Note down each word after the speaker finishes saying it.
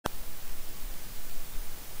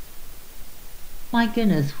My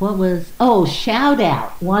goodness, what was, oh, shout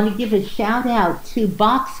out. Want to give a shout out to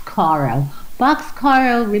Boxcar.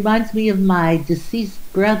 Boxcar reminds me of my deceased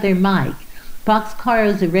brother Mike. Boxcar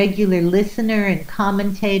is a regular listener and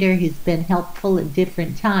commentator. He's been helpful at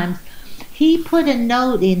different times. He put a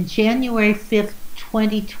note in January 5th,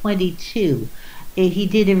 2022. He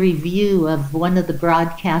did a review of one of the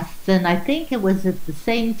broadcasts, and I think it was at the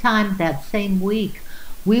same time that same week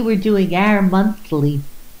we were doing our monthly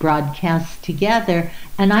broadcast together,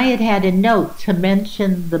 and I had had a note to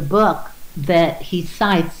mention the book that he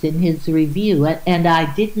cites in his review, and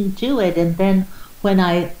I didn't do it. And then when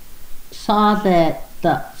I saw the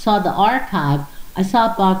archive, I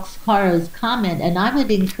saw Boxcaro's comment, and I would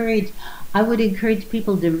encourage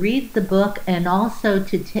people to read the book and also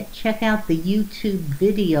to check out the YouTube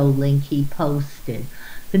video link he posted.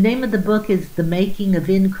 The name of the book is The Making of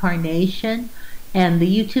Incarnation, and the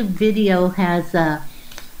YouTube video has a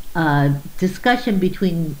discussion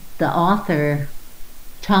between the author,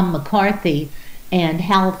 Tom McCarthy, and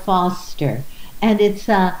Hal Foster. And it's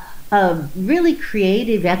a really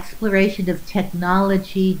creative exploration of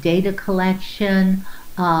technology, data collection,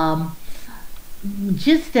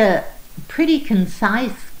 just a pretty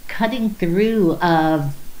concise cutting through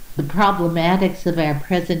of the problematics of our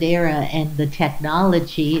present era and the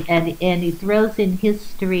technology. And he throws in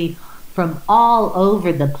history from all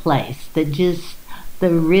over the place, the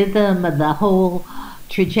rhythm of the whole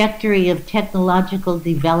trajectory of technological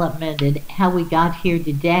development and how we got here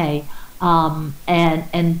today, and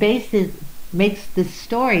makes the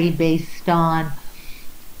story based on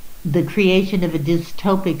the creation of a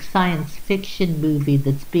dystopic science fiction movie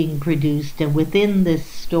that's being produced. And within this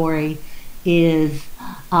story is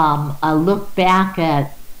a look back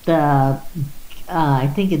at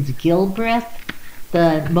I think it's Gilbreth,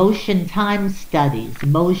 the motion time studies,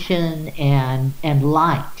 motion and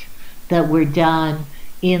light, that were done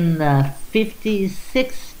in the 50s,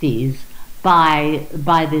 60s by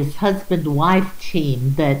this husband-wife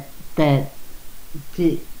team that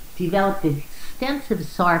developed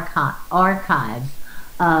extensive archives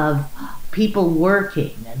of people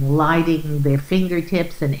working and lighting their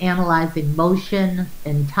fingertips and analyzing motion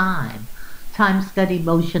and time study,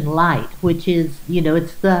 motion, light, which is,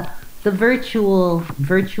 it's the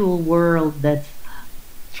virtual world that's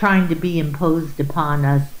trying to be imposed upon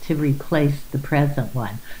us to replace the present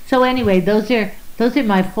one. So anyway, those are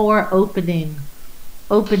my four opening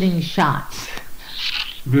shots.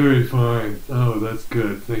 Very fine. Oh, that's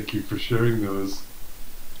good. Thank you for sharing those.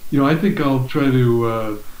 I think I'll try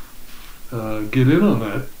to get in on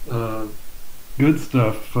that. Good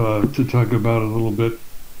stuff to talk about a little bit.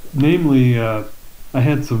 Namely, I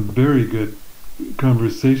had some very good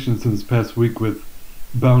conversations this past week with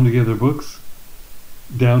Bound Together Books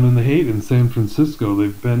down in the Haight in San Francisco.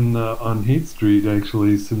 They've been on Haight Street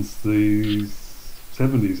actually since the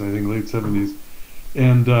 70s, I think, late 70s.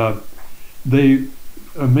 And they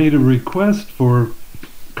made a request for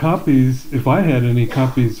copies, if I had any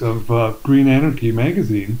copies of Green Anarchy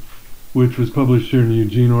magazine, which was published here in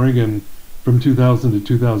Eugene, Oregon from 2000 to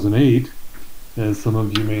 2008, as some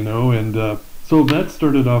of you may know. And so that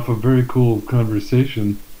started off a very cool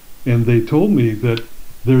conversation. And they told me that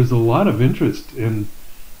there's a lot of interest in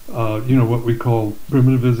what we call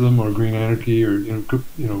primitivism or green anarchy, or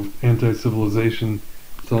anti-civilization.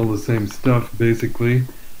 It's all the same stuff basically.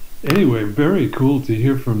 Anyway, very cool to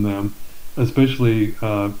hear from them, especially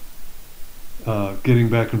getting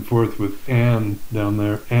back and forth with Ann down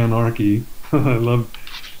there, Anarchy. I love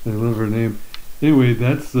her name. Anyway,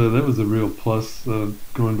 that was a real plus,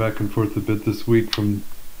 going back and forth a bit this week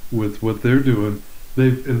with what they're doing.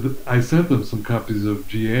 I sent them some copies of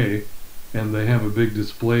GA, and they have a big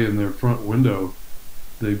display in their front window.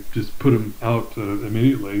 They just put them out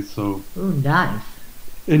immediately. So. Oh, nice.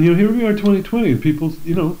 And here we are, 2020, and people,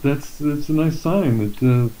 that's a nice sign that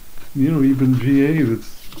even GA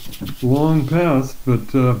that's long past, but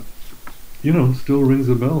still rings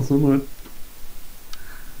a bell somewhat.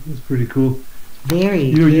 That's pretty cool. Very.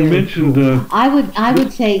 You mentioned. Cool. I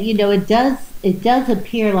would say, it does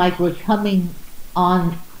appear like we're coming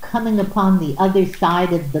upon the other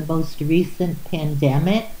side of the most recent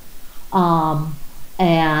pandemic,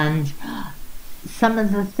 and some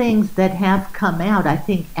of the things that have come out, I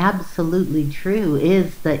think absolutely true,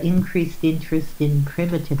 is the increased interest in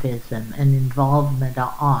primitivism and involvement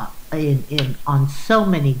on so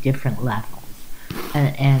many different levels,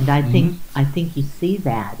 and I think you see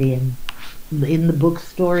that in the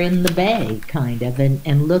bookstore in the Bay, kind of,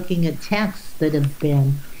 and looking at texts that have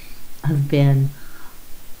been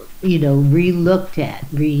re-looked at,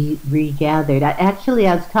 regathered. I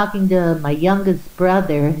was talking to my youngest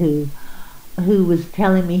brother, who who was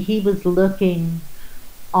telling me he was looking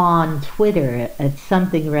on Twitter at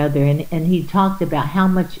something or other, and he talked about how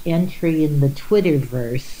much entry in the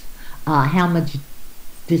Twitterverse, how much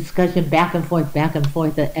discussion back and forth,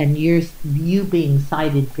 and you being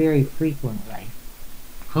cited very frequently.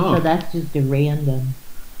 Huh. So that's just a random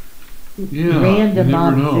Yeah, you never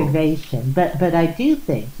know. observation. But I do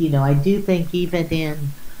think, even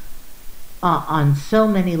in on so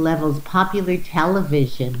many levels, popular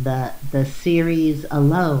television, the series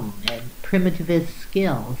Alone and Primitivist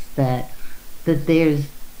Skills, that's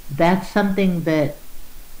something that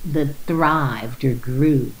thrived or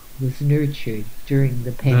grew, was nurtured during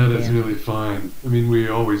the That is pandemic. really fine. I mean, we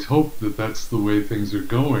always hope that that's the way things are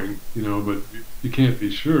going, but you can't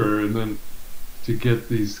be sure. And then to get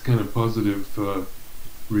these kind of positive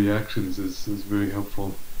reactions is very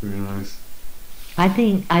helpful, very nice. I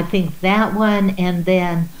think that one, and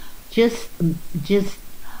then just just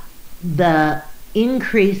the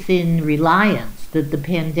increase in reliance that the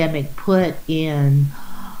pandemic put in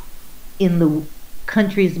the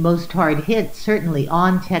countries most hard hit, certainly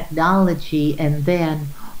on technology, and then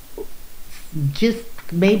just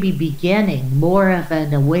maybe beginning more of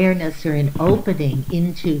an awareness or an opening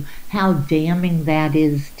into how damning that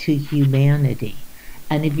is to humanity.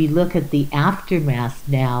 And if you look at the aftermath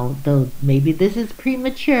now, though maybe this is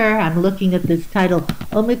premature, I'm looking at this title,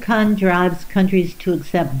 Omicron Drives Countries to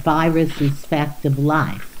Accept Virus as Fact of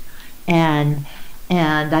Life. And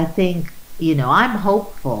I think, I'm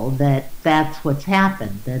hopeful that that's what's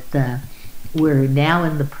happened, that we're now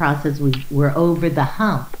in the process, we're over the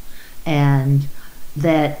hump, and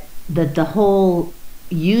that the whole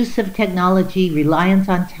use of technology, reliance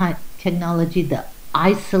on technology, the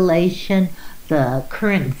isolation, the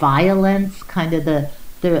current violence, kind of the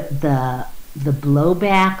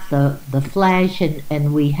blowback, the flash,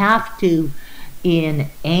 and we have to, in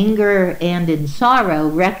anger and in sorrow,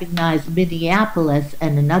 recognize Minneapolis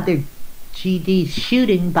and another GD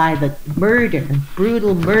shooting by the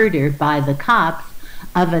brutal murder by the cops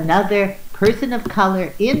of another person of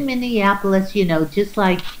color in Minneapolis, just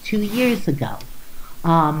like 2 years ago.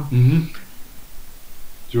 hmm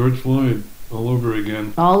George Floyd, all over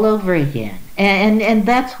again. All over again. And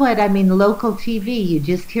that's what I mean, local TV, you're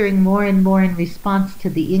just hearing more and more in response to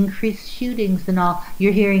the increased shootings and all.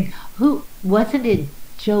 You're hearing, who wasn't it,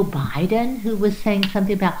 Joe Biden, who was saying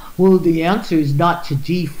something about, well, the answer is not to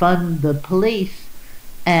defund the police.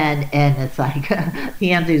 And it's like,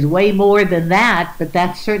 the answer is way more than that, but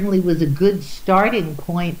that certainly was a good starting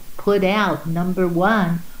point put out, number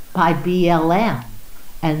one, by BLM.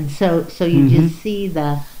 And so you hmm just see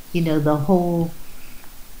the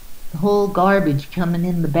whole garbage coming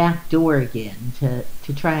in the back door again to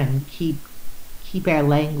try and keep our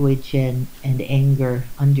language and anger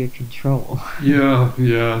under control. Yeah,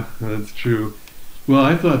 that's true. Well,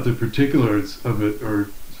 I thought the particulars of it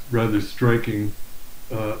are rather striking,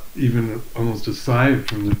 even almost aside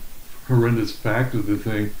from the horrendous fact of the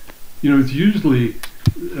thing. It's usually,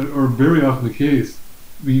 or very often the case,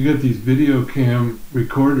 you get these video cam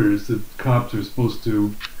recorders that cops are supposed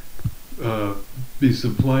to be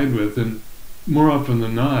supplied with, and more often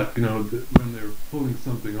than not, when they're pulling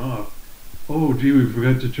something off, oh gee, we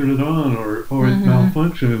forgot to turn it on, or it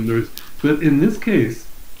malfunctioned. But in this case,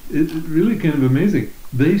 it's really kind of amazing.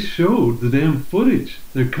 They showed the damn footage.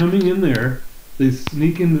 They're coming in there, they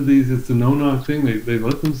sneak into these, it's a no-knock thing, they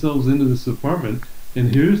let themselves into this apartment,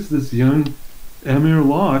 and here's this young Amir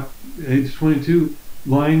Locke, age 22,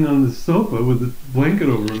 lying on the sofa with a blanket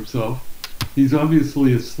over himself. He's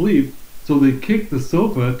obviously asleep, so they kick the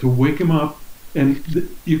sofa to wake him up, and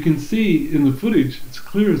you can see in the footage, it's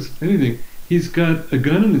clear as anything, he's got a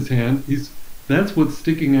gun in his hand. That's what's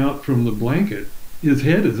sticking out from the blanket. His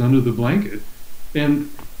head is under the blanket, and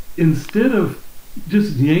instead of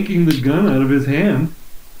just yanking the gun out of his hand,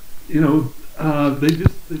 they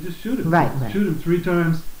just shoot him. Right. Shoot him 3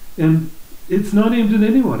 times, and it's not aimed at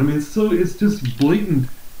anyone. I mean, it's just blatant.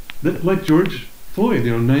 That, like George Floyd,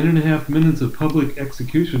 9.5 minutes of public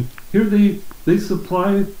execution. Here they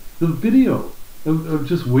supply the video of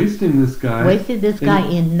just wasting this guy. Wasted this guy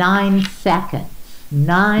in 9 seconds.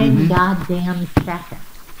 9 goddamn seconds.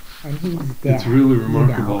 And he's dead. It's really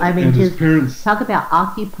remarkable. I mean, and just his parents, talk about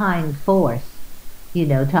occupying force.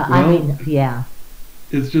 yeah,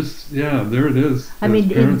 it's just, there it is. I mean,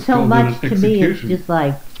 His parents it's so called much it to an me, it's execution. just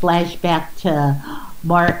like flashback to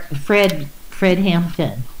Fred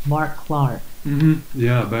Hampton, Mark Clark.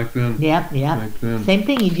 Yeah, back then. Yep. Back then. Same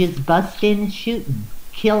thing, you just bust in shooting,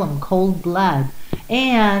 kill him cold blood.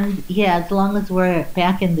 And, as long as we're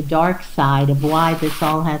back in the dark side of why this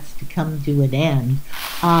all has to come to an end,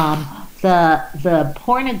 the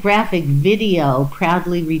pornographic video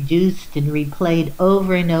proudly reduced and replayed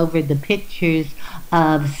over and over the pictures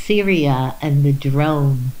of Syria and the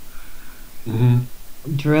drone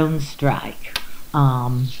strike.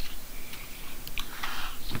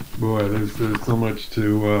 Boy, there's so much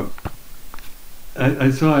to.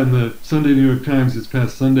 I saw in the Sunday New York Times this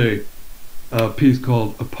past Sunday a piece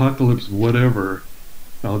called "Apocalypse Whatever."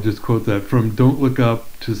 I'll just quote that from "Don't Look Up"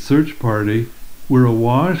 to "Search Party." We're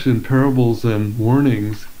awash in parables and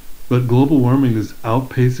warnings, but global warming is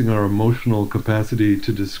outpacing our emotional capacity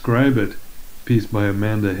to describe it. Piece by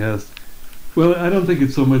Amanda Hess. Well, I don't think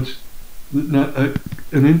it's so much not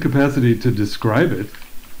an incapacity to describe it,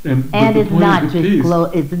 and it's not just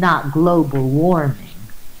it's not global warming.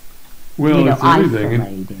 Well, it's everything.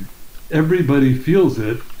 Isolated. Everybody feels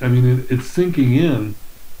it. I mean, it's sinking in.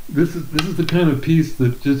 This is the kind of piece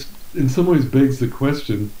that just in some ways begs the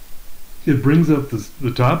question. It brings up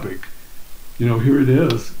the topic. Here it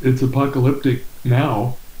is. It's apocalyptic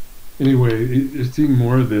now. Anyway, you're seeing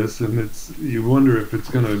more of this, and you wonder if it's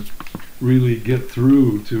going to really get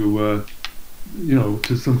through to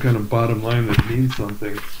to some kind of bottom line that means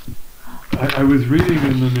something. I was reading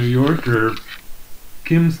in the New Yorker,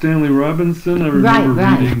 Kim Stanley Robinson. I remember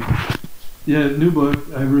reading. Yeah, new book.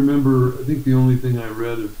 I remember. I think the only thing I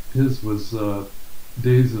read of his was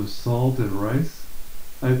Days of Salt and Rice.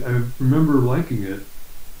 I remember liking it.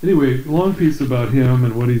 Anyway, long piece about him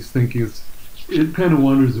and what he's thinking. It kind of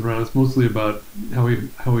wanders around. It's mostly about how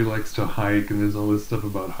he likes to hike, and there's all this stuff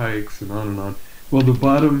about hikes and on and on. Well, the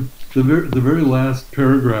very last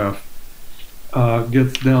paragraph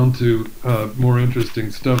gets down to more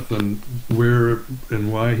interesting stuff than where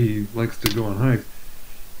and why he likes to go on hikes.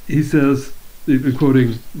 He says,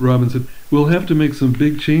 quoting Robinson, "We'll have to make some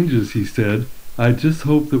big changes," he said. "I just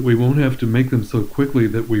hope that we won't have to make them so quickly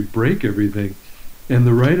that we break everything." And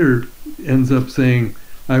the writer ends up saying,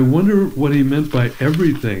 "I wonder what he meant by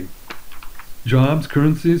everything. Jobs,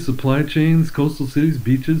 currencies, supply chains, coastal cities,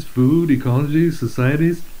 beaches, food, ecology,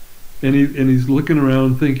 societies." And he's looking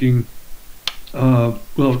around thinking,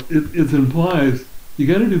 it implies you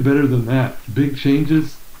got to do better than that. Big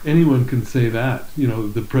changes, anyone can say that.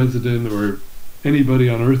 The president or anybody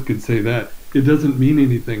on earth could say that. It doesn't mean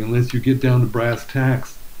anything unless you get down to brass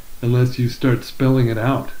tacks, unless you start spelling it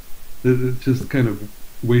out. It just kind of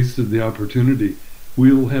wasted the opportunity.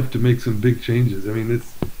 We'll have to make some big changes. I mean,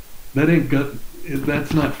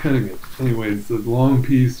 that's not cutting it. Anyway, it's a long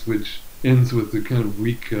piece which ends with the kind of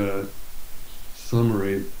weak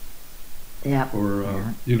summary. Yeah. Or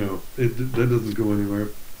that doesn't go anywhere.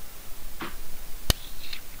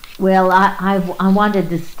 Well, I wanted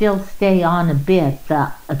to still stay on a bit.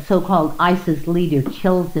 The so-called ISIS leader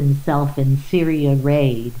kills himself in Syria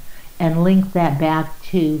raid, and link that back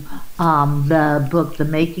to the book The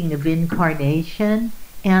Making of Incarnation,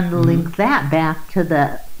 and link that back to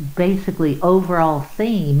the basically overall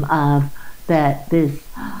theme of that this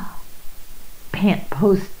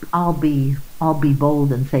I'll be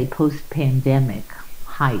bold and say post-pandemic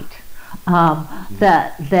height.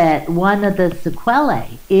 That one of the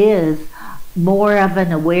sequelae is more of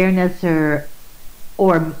an awareness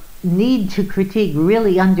or need to critique,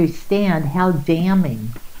 really understand how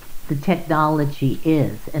damning the technology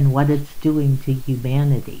is and what it's doing to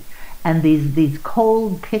humanity. And these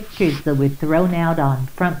cold pictures that were thrown out on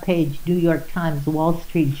front page New York Times, Wall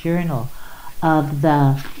Street Journal of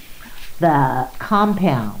the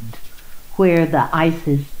compound where the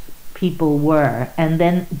ISIS people were, and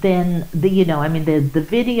then the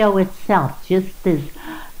video itself, just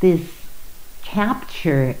this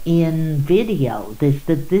capture in video, this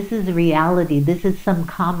is reality, this is some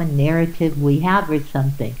common narrative we have or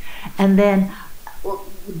something. And then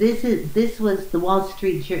this was the Wall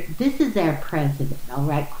Street Journal. This is our president, all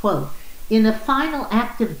right, quote, "In a final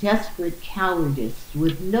act of desperate cowardice,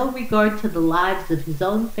 with no regard to the lives of his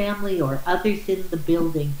own family or others in the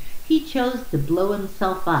building, he chose to blow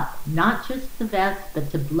himself up, not just the vest, but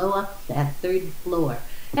to blow up that third floor."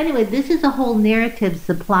 Anyway, this is a whole narrative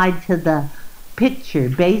supplied to the picture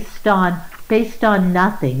based on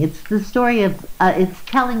nothing. It's the story of it's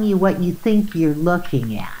telling you what you think you're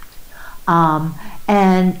looking at, and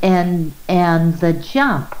the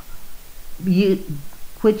jump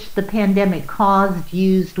which the pandemic caused,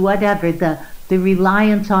 used, whatever, the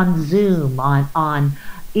reliance on Zoom, on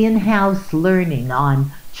in-house learning,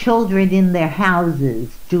 on children in their houses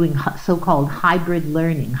doing so-called hybrid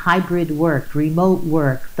learning, hybrid work, remote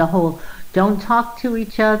work, the whole don't talk to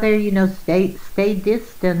each other, stay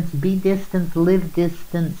distant, be distant, live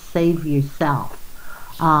distant, save yourself.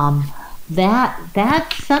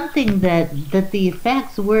 that's something that the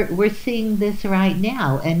effects we're seeing this right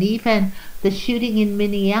now, and even the shooting in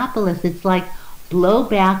Minneapolis, it's like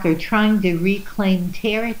blowback or trying to reclaim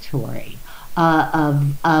territory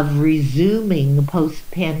of resuming post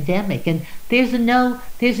pandemic, and there's no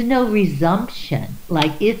resumption.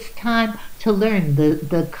 Like, it's time to learn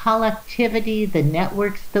the collectivity, the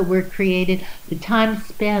networks that were created, the time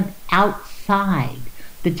spent outside,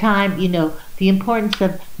 the time, the importance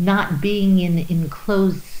of not being in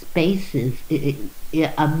enclosed spaces,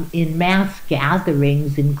 in mass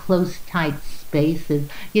gatherings, in close, tight spaces.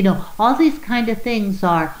 All these kind of things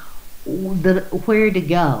are where to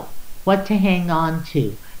go, what to hang on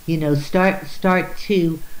to.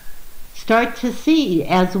 Start to see,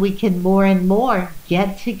 as we can more and more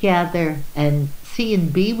get together and see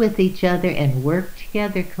and be with each other and work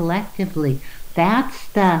together collectively. That's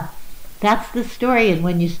the story. And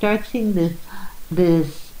when you start seeing the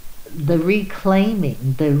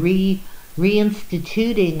reclaiming, the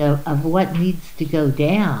reinstituting of what needs to go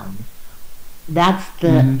down, that's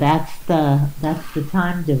the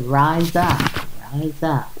time to rise up.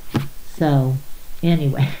 So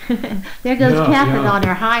anyway, there goes Kathan on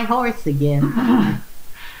her high horse again.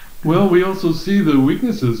 Well, we also see the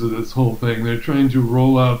weaknesses of this whole thing. They're trying to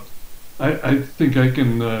roll out. I think I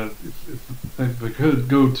can, if I could,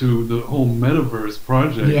 go to the whole Metaverse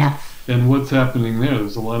project. Yes. And what's happening there.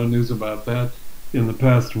 There's a lot of news about that in the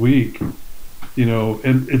past week. And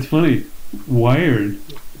it's funny, Wired,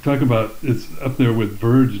 talk about, it's up there with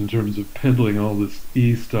Verge in terms of peddling all this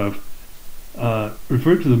stuff,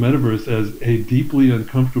 referred to the Metaverse as a deeply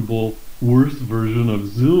uncomfortable, worse version of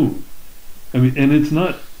Zoom. I mean, and it's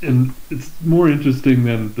not, and it's more interesting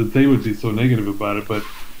than that they would be so negative about it, but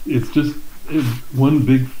it's just one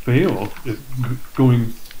big fail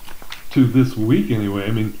going to this week anyway.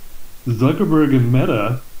 I mean, Zuckerberg and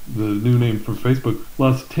Meta, the new name for Facebook,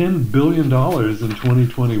 lost $10 billion in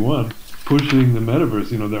 2021 pushing the Metaverse.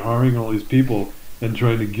 They're hiring all these people and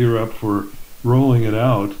trying to gear up for rolling it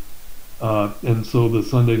out. And so the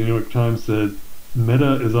Sunday New York Times said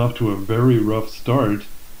Meta is off to a very rough start,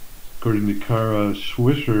 according to Kara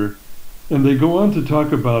Swisher. And they go on to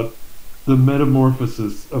talk about the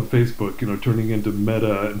metamorphosis of Facebook, turning into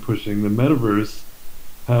Meta and pushing the Metaverse,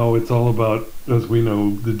 how it's all about, as we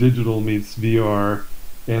know, the digital meets VR,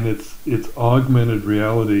 and it's augmented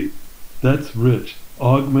reality. That's rich.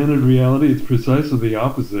 Augmented reality, it's precisely the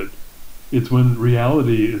opposite. It's when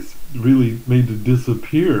reality is really made to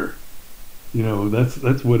disappear.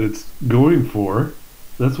 That's what it's going for.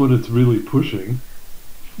 That's what it's really pushing.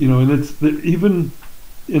 And it's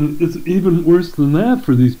even worse than that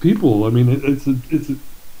for these people. I mean, it's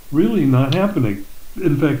really not happening.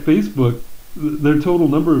 In fact, Facebook, their total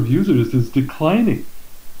number of users is declining.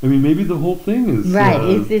 I mean, maybe the whole thing is right.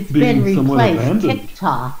 It's being been somewhat replaced.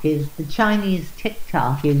 abandoned. The Chinese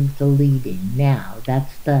TikTok is the leading now.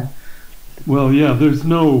 That's the. Well, yeah. There's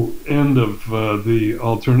no end of the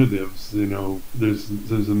alternatives. There's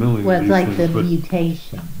a million. Well, of it's these like things, the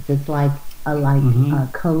mutations. It's like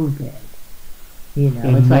COVID.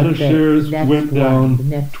 And it's Meta like shares went down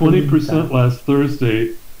 20% last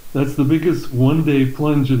Thursday. That's the biggest one-day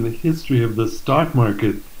plunge in the history of the stock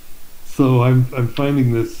market. So I'm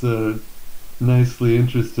finding this nicely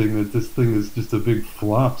interesting that this thing is just a big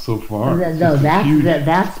flop so far. No,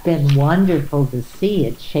 that's been wonderful to see.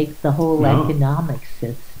 It shakes the whole economic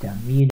system.